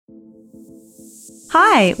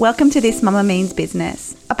Hi, welcome to This Mama Means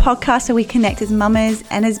Business, a podcast where we connect as mamas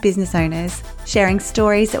and as business owners, sharing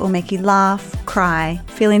stories that will make you laugh, cry,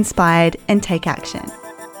 feel inspired, and take action.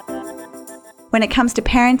 When it comes to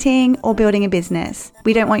parenting or building a business,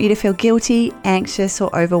 we don't want you to feel guilty, anxious,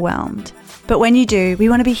 or overwhelmed. But when you do, we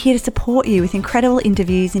want to be here to support you with incredible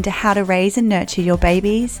interviews into how to raise and nurture your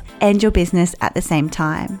babies and your business at the same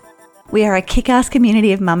time. We are a kick-ass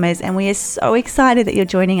community of mamas, and we are so excited that you're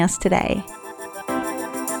joining us today.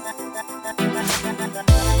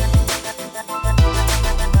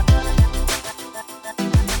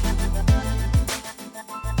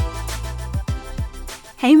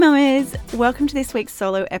 Hey mamas, welcome to this week's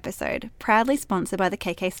solo episode, proudly sponsored by the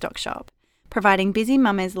KK Stock Shop, providing busy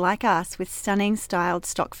mamas like us with stunning styled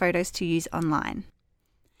stock photos to use online.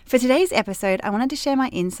 For today's episode, I wanted to share my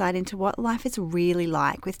insight into what life is really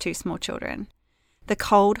like with two small children, the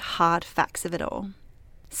cold, hard facts of it all.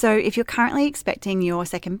 So if you're currently expecting your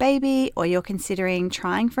second baby, or you're considering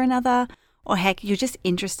trying for another, or heck, you're just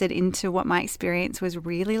interested into what my experience was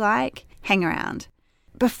really like, hang around.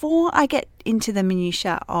 Before I get into the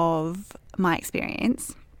minutiae of my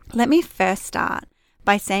experience, let me first start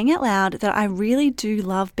by saying out loud that I really do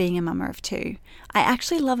love being a mama of two. I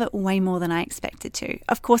actually love it way more than I expected to.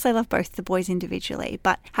 Of course, I love both the boys individually,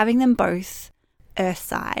 but having them both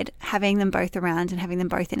earthside, having them both around and having them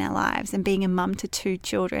both in our lives and being a mum to two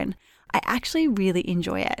children, I actually really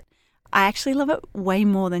enjoy it. I actually love it way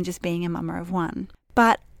more than just being a mama of one.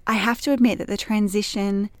 But I have to admit that the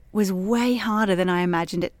transition was way harder than I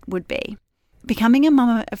imagined it would be. Becoming a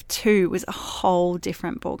mama of two was a whole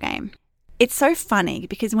different ballgame. It's so funny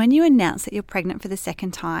because when you announce that you're pregnant for the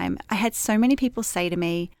second time, I had so many people say to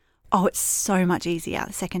me, oh, it's so much easier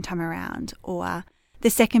the second time around, or the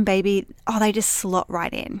second baby, oh, they just slot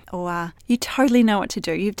right in, or you totally know what to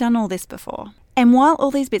do, you've done all this before. And while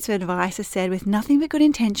all these bits of advice are said with nothing but good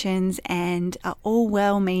intentions and are all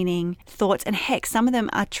well-meaning thoughts, and heck, some of them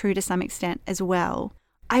are true to some extent as well,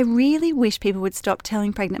 I really wish people would stop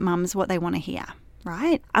telling pregnant mums what they want to hear,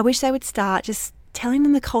 right? I wish they would start just telling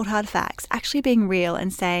them the cold hard facts, actually being real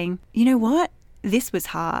and saying, you know what? This was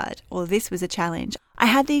hard, or this was a challenge. I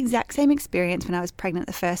had the exact same experience when I was pregnant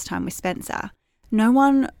the first time with Spencer. No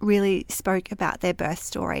one really spoke about their birth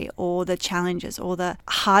story or the challenges or the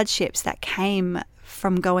hardships that came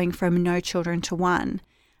from going from no children to one.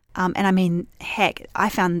 And I mean, heck, I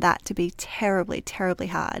found that to be terribly, terribly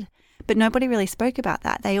hard. But nobody really spoke about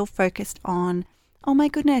that. They all focused on, oh my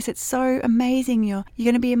goodness, it's so amazing. You're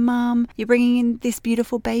going to be a mum. You're bringing in this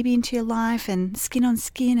beautiful baby into your life and skin on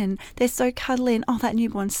skin, and they're so cuddly, and oh, that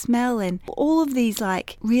newborn smell, and all of these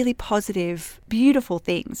like really positive, beautiful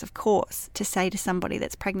things, of course, to say to somebody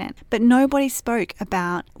that's pregnant. But nobody spoke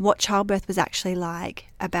about what childbirth was actually like,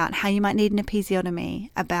 about how you might need an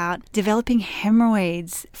episiotomy, about developing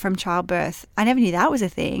hemorrhoids from childbirth. I never knew that was a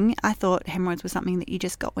thing. I thought hemorrhoids was something that you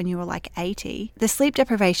just got when you were like 80. The sleep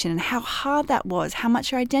deprivation and how hard that was, how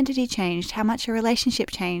much your identity changed, how much your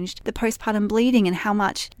relationship changed, the postpartum bleeding and how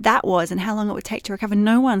much that was and how long it would take to recover.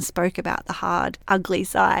 No one spoke about the hard, ugly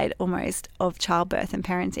side almost of childbirth and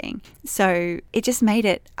parenting. So it just made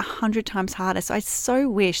it 100 times harder. So I so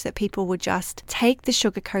wish that people would just take the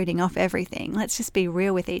sugar coating off everything. Let's just be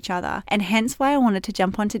real with each other. And hence why I wanted to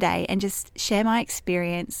jump on today and just share my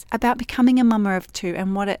experience about becoming a mama of two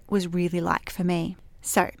and what it was really like for me.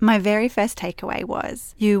 So my very first takeaway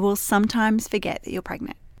was, you will sometimes forget that you're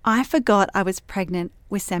pregnant. I forgot I was pregnant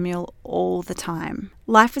with Samuel all the time.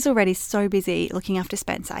 Life was already so busy looking after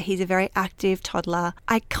Spencer. He's a very active toddler.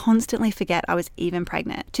 I constantly forget I was even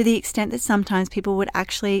pregnant, to the extent that sometimes people would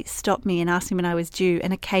actually stop me and ask me when I was due,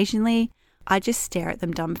 and occasionally I'd just stare at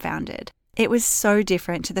them dumbfounded. It was so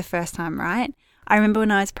different to the first time, right? I remember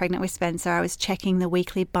when I was pregnant with Spencer, I was checking the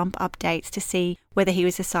weekly bump updates to see whether he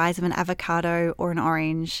was the size of an avocado or an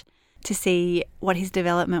orange, to see what his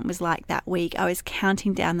development was like that week. I was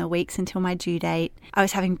counting down the weeks until my due date. I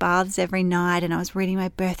was having baths every night, and I was reading my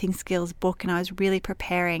birthing skills book, and I was really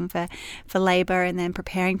preparing for labour and then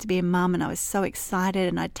preparing to be a mum, and I was so excited,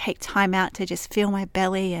 and I'd take time out to just feel my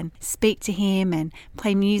belly and speak to him and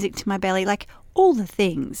play music to my belly, like all the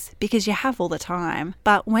things, because you have all the time.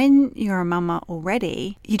 But when you're a mama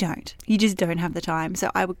already, you don't. You just don't have the time. So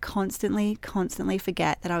I would constantly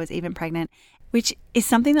forget that I was even pregnant, which is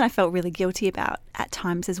something that I felt really guilty about at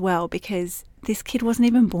times as well, because this kid wasn't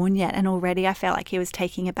even born yet, and already I felt like he was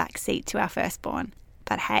taking a back seat to our firstborn.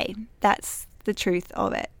 But hey, that's the truth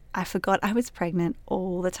of it. I forgot I was pregnant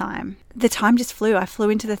all the time. The time just flew. I flew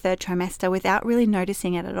into the 3rd trimester without really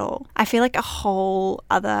noticing it at all. I feel like a whole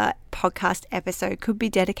other podcast episode could be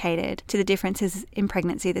dedicated to the differences in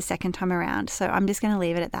pregnancy the 2nd time around. So I'm just going to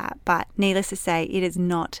leave it at that. But needless to say, it is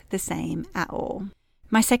not the same at all.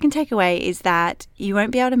 My second takeaway is that you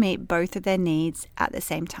won't be able to meet both of their needs at the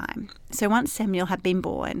same time. So once Samuel had been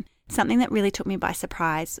born, something that really took me by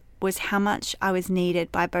surprise was how much I was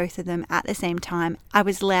needed by both of them at the same time. I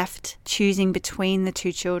was left choosing between the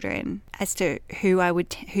 2 children as to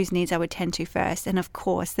whose needs I would tend to first. And of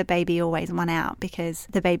course, the baby always won out because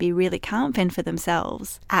the baby really can't fend for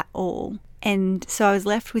themselves at all. And so I was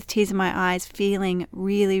left with tears in my eyes, feeling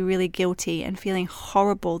really, really guilty and feeling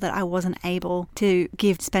horrible that I wasn't able to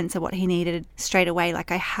give Spencer what he needed straight away like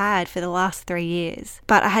I had for the last 3 years.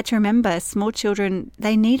 But I had to remember, small children,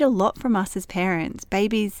 they need a lot from us as parents.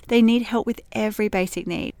 Babies, they need help with every basic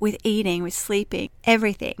need, with eating, with sleeping,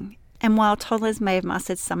 everything. And while toddlers may have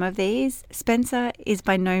mastered some of these, Spencer is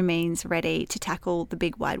by no means ready to tackle the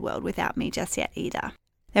big wide world without me just yet either.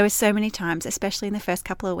 There were so many times, especially in the first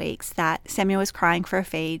couple of weeks, that Samuel was crying for a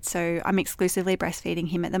feed, so I'm exclusively breastfeeding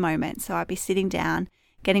him at the moment. So I'd be sitting down,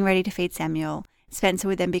 getting ready to feed Samuel. Spencer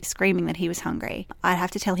would then be screaming that he was hungry. I'd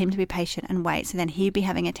have to tell him to be patient and wait. So then he'd be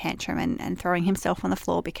having a tantrum and throwing himself on the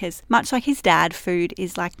floor because much like his dad, food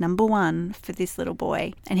is like number one for this little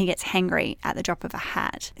boy and he gets hangry at the drop of a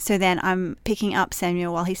hat. So then I'm picking up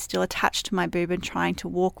Samuel while he's still attached to my boob and trying to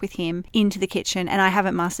walk with him into the kitchen. And I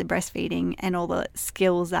haven't mastered breastfeeding and all the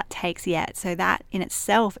skills that takes yet. So that in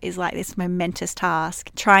itself is like this momentous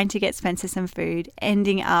task, trying to get Spencer some food,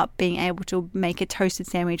 ending up being able to make a toasted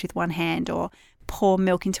sandwich with one hand or pour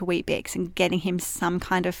milk into Weet-Bix and getting him some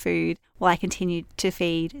kind of food while I continue to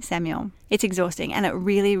feed Samuel. It's exhausting and it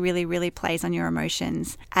really, really, really plays on your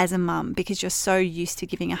emotions as a mum because you're so used to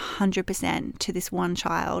giving 100% to this one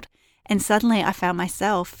child. And suddenly I found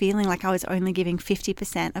myself feeling like I was only giving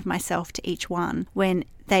 50% of myself to each one when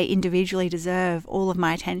they individually deserve all of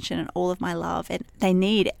my attention and all of my love and they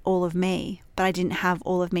need all of me, but I didn't have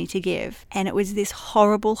all of me to give. And it was this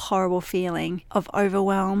horrible, horrible feeling of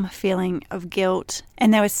overwhelm, feeling of guilt.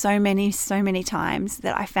 And there were so many times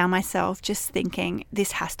that I found myself just thinking,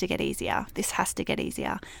 this has to get easier. This has to get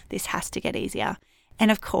easier. This has to get easier.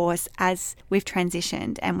 And of course, as we've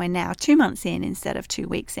transitioned and we're now 2 months in instead of 2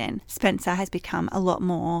 weeks in, Spencer has become a lot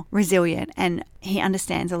more resilient and he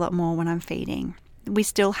understands a lot more when I'm feeding. We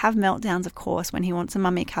still have meltdowns, of course, when he wants a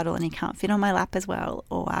mummy cuddle and he can't fit on my lap as well,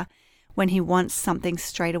 or when he wants something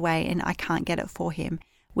straight away and I can't get it for him.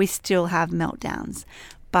 We still have meltdowns,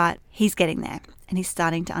 but he's getting there and he's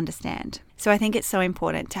starting to understand. So I think it's so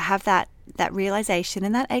important to have that realization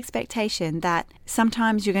and that expectation that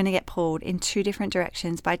sometimes you're going to get pulled in 2 different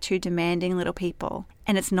directions by 2 demanding little people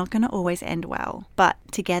and it's not going to always end well. But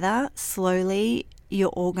together, slowly, you're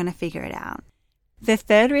all going to figure it out. The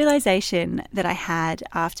third realization that I had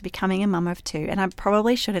after becoming a mum of 2, and I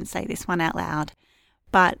probably shouldn't say this one out loud,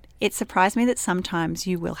 but it surprised me that sometimes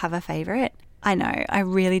you will have a favorite. I know, I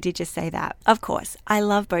really did just say that. Of course, I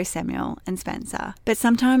love both Samuel and Spencer, but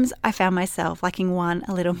sometimes I found myself liking one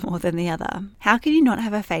a little more than the other. How can you not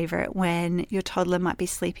have a favorite when your toddler might be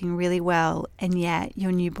sleeping really well and yet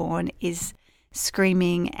your newborn is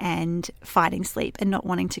screaming and fighting sleep and not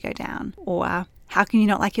wanting to go down? Or how can you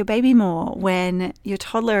not like your baby more when your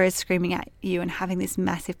toddler is screaming at you and having this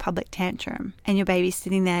massive public tantrum and your baby's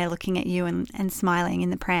sitting there looking at you and smiling in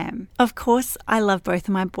the pram? Of course, I love both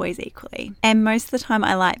of my boys equally, and most of the time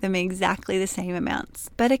I like them exactly the same amounts.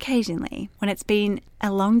 But occasionally, when it's been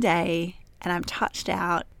a long day and I'm touched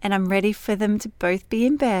out and I'm ready for them to both be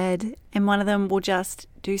in bed and one of them will just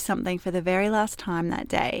do something for the very last time that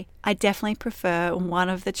day, I definitely prefer one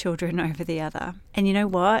of the children over the other. And you know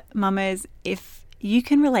what, mamas, if you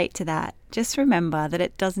can relate to that, just remember that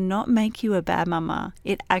it does not make you a bad mama.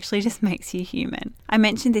 It actually just makes you human. I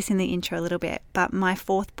mentioned this in the intro a little bit, but my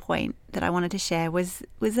 4th point that I wanted to share was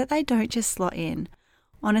that they don't just slot in.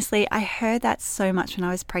 Honestly, I heard that so much when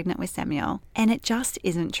I was pregnant with Samuel, and it just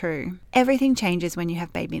isn't true. Everything changes when you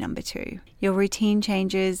have baby number 2. Your routine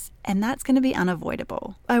changes, and that's going to be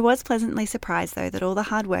unavoidable. I was pleasantly surprised, though, that all the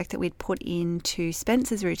hard work that we'd put into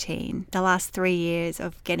Spencer's routine, the last 3 years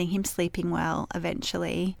of getting him sleeping well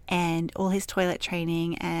eventually, and all his toilet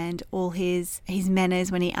training, and all his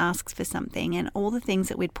manners when he asks for something, and all the things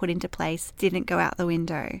that we'd put into place didn't go out the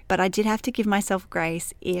window. But I did have to give myself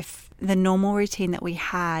grace if the normal routine that we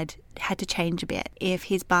had to change a bit. If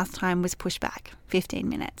his bath time was pushed back 15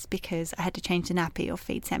 minutes because I had to change the nappy or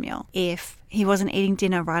feed Samuel. If he wasn't eating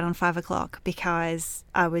dinner right on 5 o'clock because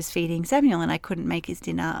I was feeding Samuel and I couldn't make his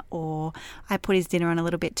dinner, or I put his dinner on a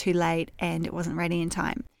little bit too late and it wasn't ready in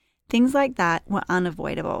time. Things like that were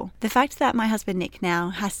unavoidable. The fact that my husband Nick now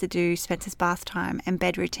has to do Spencer's bath time and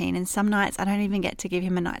bed routine, and some nights I don't even get to give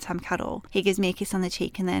him a nighttime cuddle. He gives me a kiss on the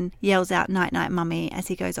cheek and then yells out "night night mummy" as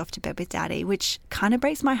he goes off to bed with daddy, which kind of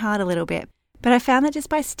breaks my heart a little bit. But I found that just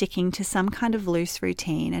by sticking to some kind of loose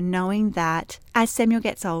routine and knowing that as Samuel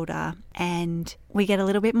gets older and we get a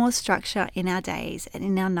little bit more structure in our days and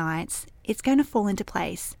in our nights, it's going to fall into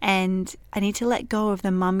place. And I need to let go of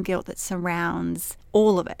the mum guilt that surrounds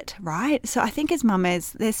all of it, right? So I think as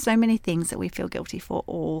mamas, there's so many things that we feel guilty for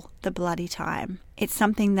all the bloody time. It's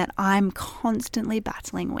something that I'm constantly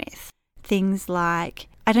battling with. Things like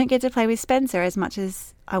I don't get to play with Spencer as much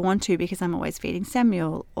as I want to because I'm always feeding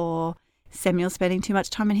Samuel, or Samuel's spending too much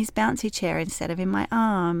time in his bouncy chair instead of in my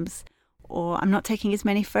arms, or I'm not taking as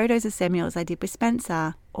many photos of Samuel as I did with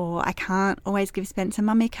Spencer, or I can't always give Spencer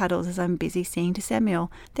mummy cuddles as I'm busy seeing to Samuel.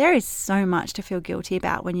 There is so much to feel guilty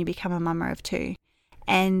about when you become a mama of two,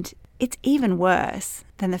 and it's even worse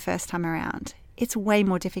than the first time around. It's way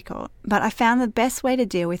more difficult, but I found the best way to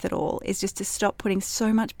deal with it all is just to stop putting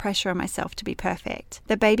so much pressure on myself to be perfect.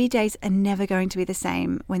 The baby days are never going to be the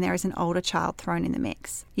same when there is an older child thrown in the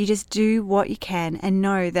mix. You just do what you can and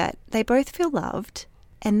know that they both feel loved,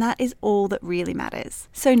 and that is all that really matters.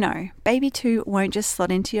 So no, baby 2 won't just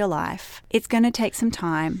slot into your life. It's going to take some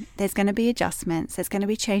time. There's going to be adjustments. There's going to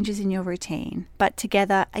be changes in your routine. But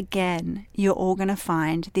together, again, you're all going to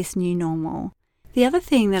find this new normal. The other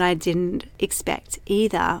thing that I didn't expect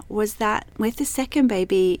either was that with the second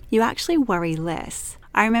baby, you actually worry less.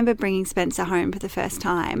 I remember bringing Spencer home for the first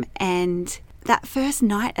time, and that first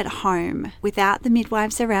night at home, without the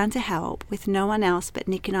midwives around to help, with no one else but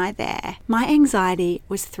Nick and I there, my anxiety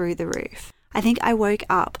was through the roof. I think I woke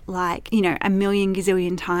up like, a million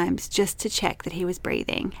gazillion times just to check that he was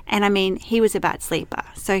breathing. And I mean, he was a bad sleeper,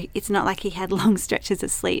 so it's not like he had long stretches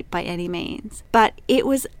of sleep by any means. But it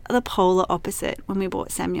was the polar opposite when we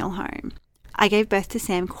brought Samuel home. I gave birth to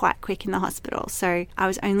Sam quite quick in the hospital, so I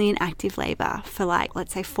was only in active labour for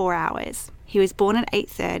let's say 4 hours. He was born at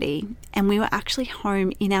 8:30 and we were actually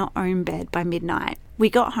home in our own bed by midnight. We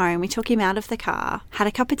got home, we took him out of the car, had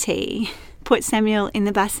a cup of tea, put Samuel in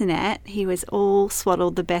the bassinet. He was all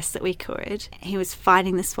swaddled the best that we could. He was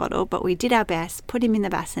fighting the swaddle, but we did our best, put him in the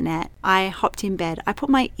bassinet. I hopped in bed, I put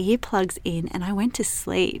my earplugs in and I went to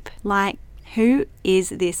sleep. Who is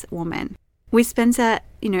this woman? With Spencer,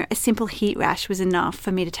 a simple heat rash was enough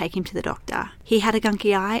for me to take him to the doctor. He had a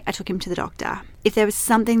gunky eye, I took him to the doctor. If there was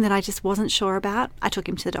something that I just wasn't sure about, I took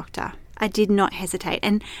him to the doctor. I did not hesitate,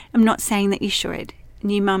 and I'm not saying that you should.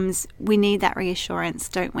 New mums, we need that reassurance,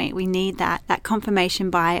 don't we? We need that confirmation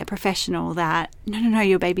by a professional that, no,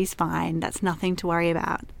 your baby's fine. That's nothing to worry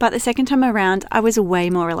about. But the second time around, I was way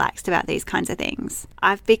more relaxed about these kinds of things.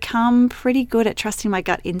 I've become pretty good at trusting my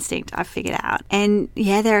gut instinct, I've figured out. And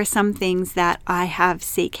yeah, there are some things that I have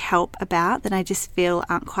seek help about that I just feel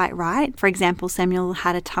aren't quite right. For example, Samuel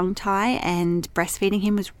had a tongue tie and breastfeeding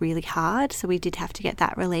him was really hard, so we did have to get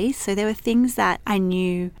that released. So there were things that I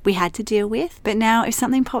knew we had to deal with. But now if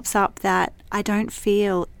something pops up that I don't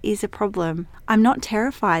feel is a problem, I'm not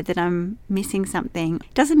terrified that I'm missing something.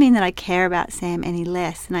 It doesn't mean that I care about Sam any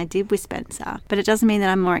less than I did with Spencer, but it doesn't mean that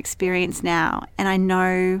I'm more experienced now and I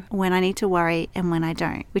know when I need to worry and when I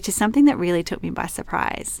don't, which is something that really took me by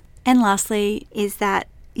surprise. And lastly is that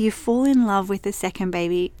you fall in love with the second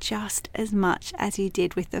baby just as much as you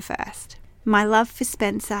did with the first. My love for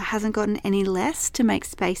Spencer hasn't gotten any less to make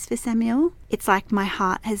space for Samuel. It's like my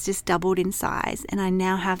heart has just doubled in size and I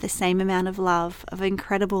now have the same amount of love, of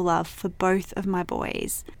incredible love for both of my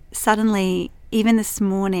boys. Suddenly, even this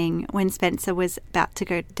morning when Spencer was about to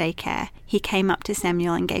go to daycare, he came up to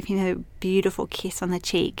Samuel and gave him a beautiful kiss on the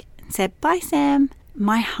cheek and said, "Bye, Sam."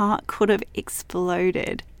 My heart could have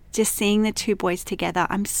exploded. Just seeing the two boys together,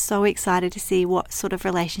 I'm so excited to see what sort of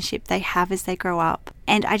relationship they have as they grow up.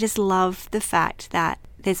 And I just love the fact that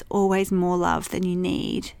there's always more love than you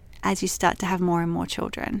need as you start to have more and more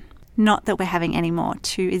children. Not that we're having any more.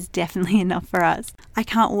 2 is definitely enough for us. I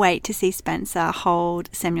can't wait to see Spencer hold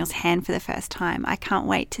Samuel's hand for the first time. I can't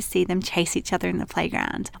wait to see them chase each other in the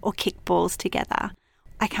playground or kick balls together.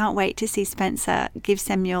 I can't wait to see Spencer give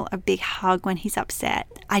Samuel a big hug when he's upset.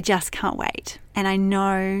 I just can't wait. And I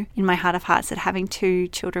know in my heart of hearts that having 2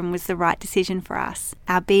 children was the right decision for us,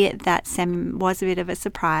 albeit that Sam was a bit of a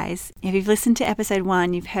surprise. If you've listened to episode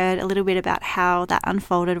 1, you've heard a little bit about how that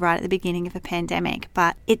unfolded right at the beginning of the pandemic,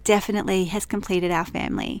 but it definitely has completed our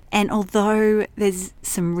family. And although there's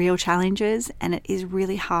some real challenges and it is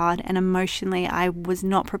really hard and emotionally I was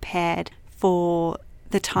not prepared for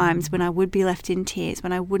the times when I would be left in tears,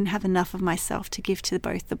 when I wouldn't have enough of myself to give to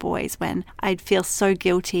both the boys, when I'd feel so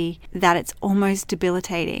guilty that it's almost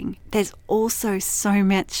debilitating there's also so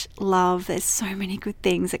much love. There's so many good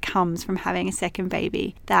things that comes from having a second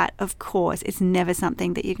baby that, of course, it's never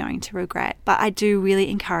something that you're going to regret. But I do really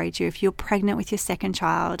encourage you, if you're pregnant with your second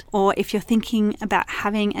child, or if you're thinking about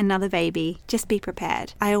having another baby, just be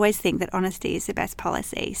prepared. I always think that honesty is the best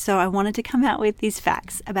policy. So I wanted to come out with these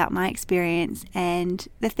facts about my experience and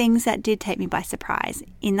the things that did take me by surprise,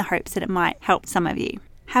 in the hopes that it might help some of you.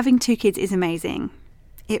 Having 2 kids is amazing.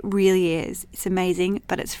 It really is. It's amazing,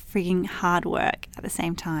 but it's freaking hard work at the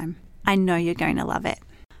same time. I know you're going to love it.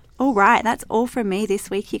 All right, that's all from me this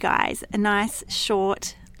week, you guys. A nice,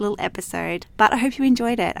 short little episode, but I hope you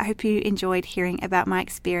enjoyed it. I hope you enjoyed hearing about my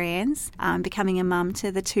experience becoming a mum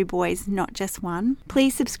to the 2 boys, not just one.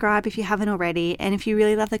 Please subscribe if you haven't already, and if you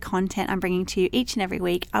really love the content I'm bringing to you each and every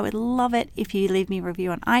week, I would love it if you leave me a review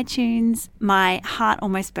on iTunes. My heart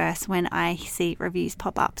almost bursts when I see reviews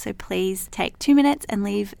pop up, so please take 2 minutes and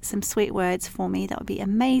leave some sweet words for me. That would be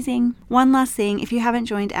amazing. One last thing, if you haven't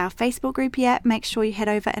joined our Facebook group yet, make sure you head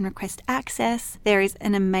over and request access. There is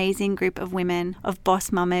an amazing group of women, of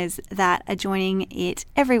boss mums, that are joining it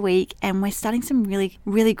every week, and we're starting some really,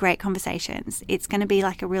 really great conversations. It's going to be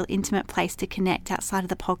like a real intimate place to connect outside of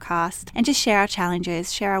the podcast and just share our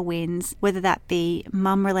challenges, share our wins, whether that be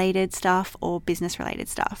mum related stuff or business related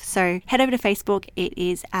stuff. So head over to Facebook. It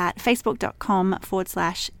is at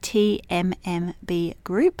facebook.com/TMMB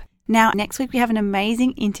group. Now, next week we have an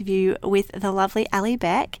amazing interview with the lovely Ali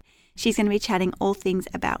Beck. She's going to be chatting all things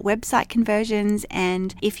about website conversions,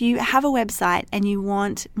 and if you have a website and you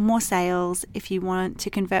want more sales, if you want to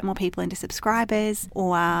convert more people into subscribers,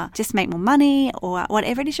 or just make more money, or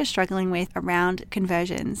whatever it is you're struggling with around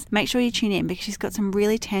conversions, make sure you tune in, because she's got some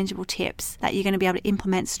really tangible tips that you're going to be able to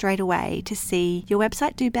implement straight away to see your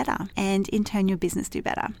website do better and in turn your business do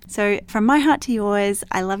better. So from my heart to yours,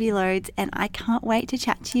 I love you loads, and I can't wait to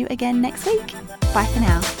chat to you again next week. Bye for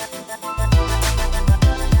now.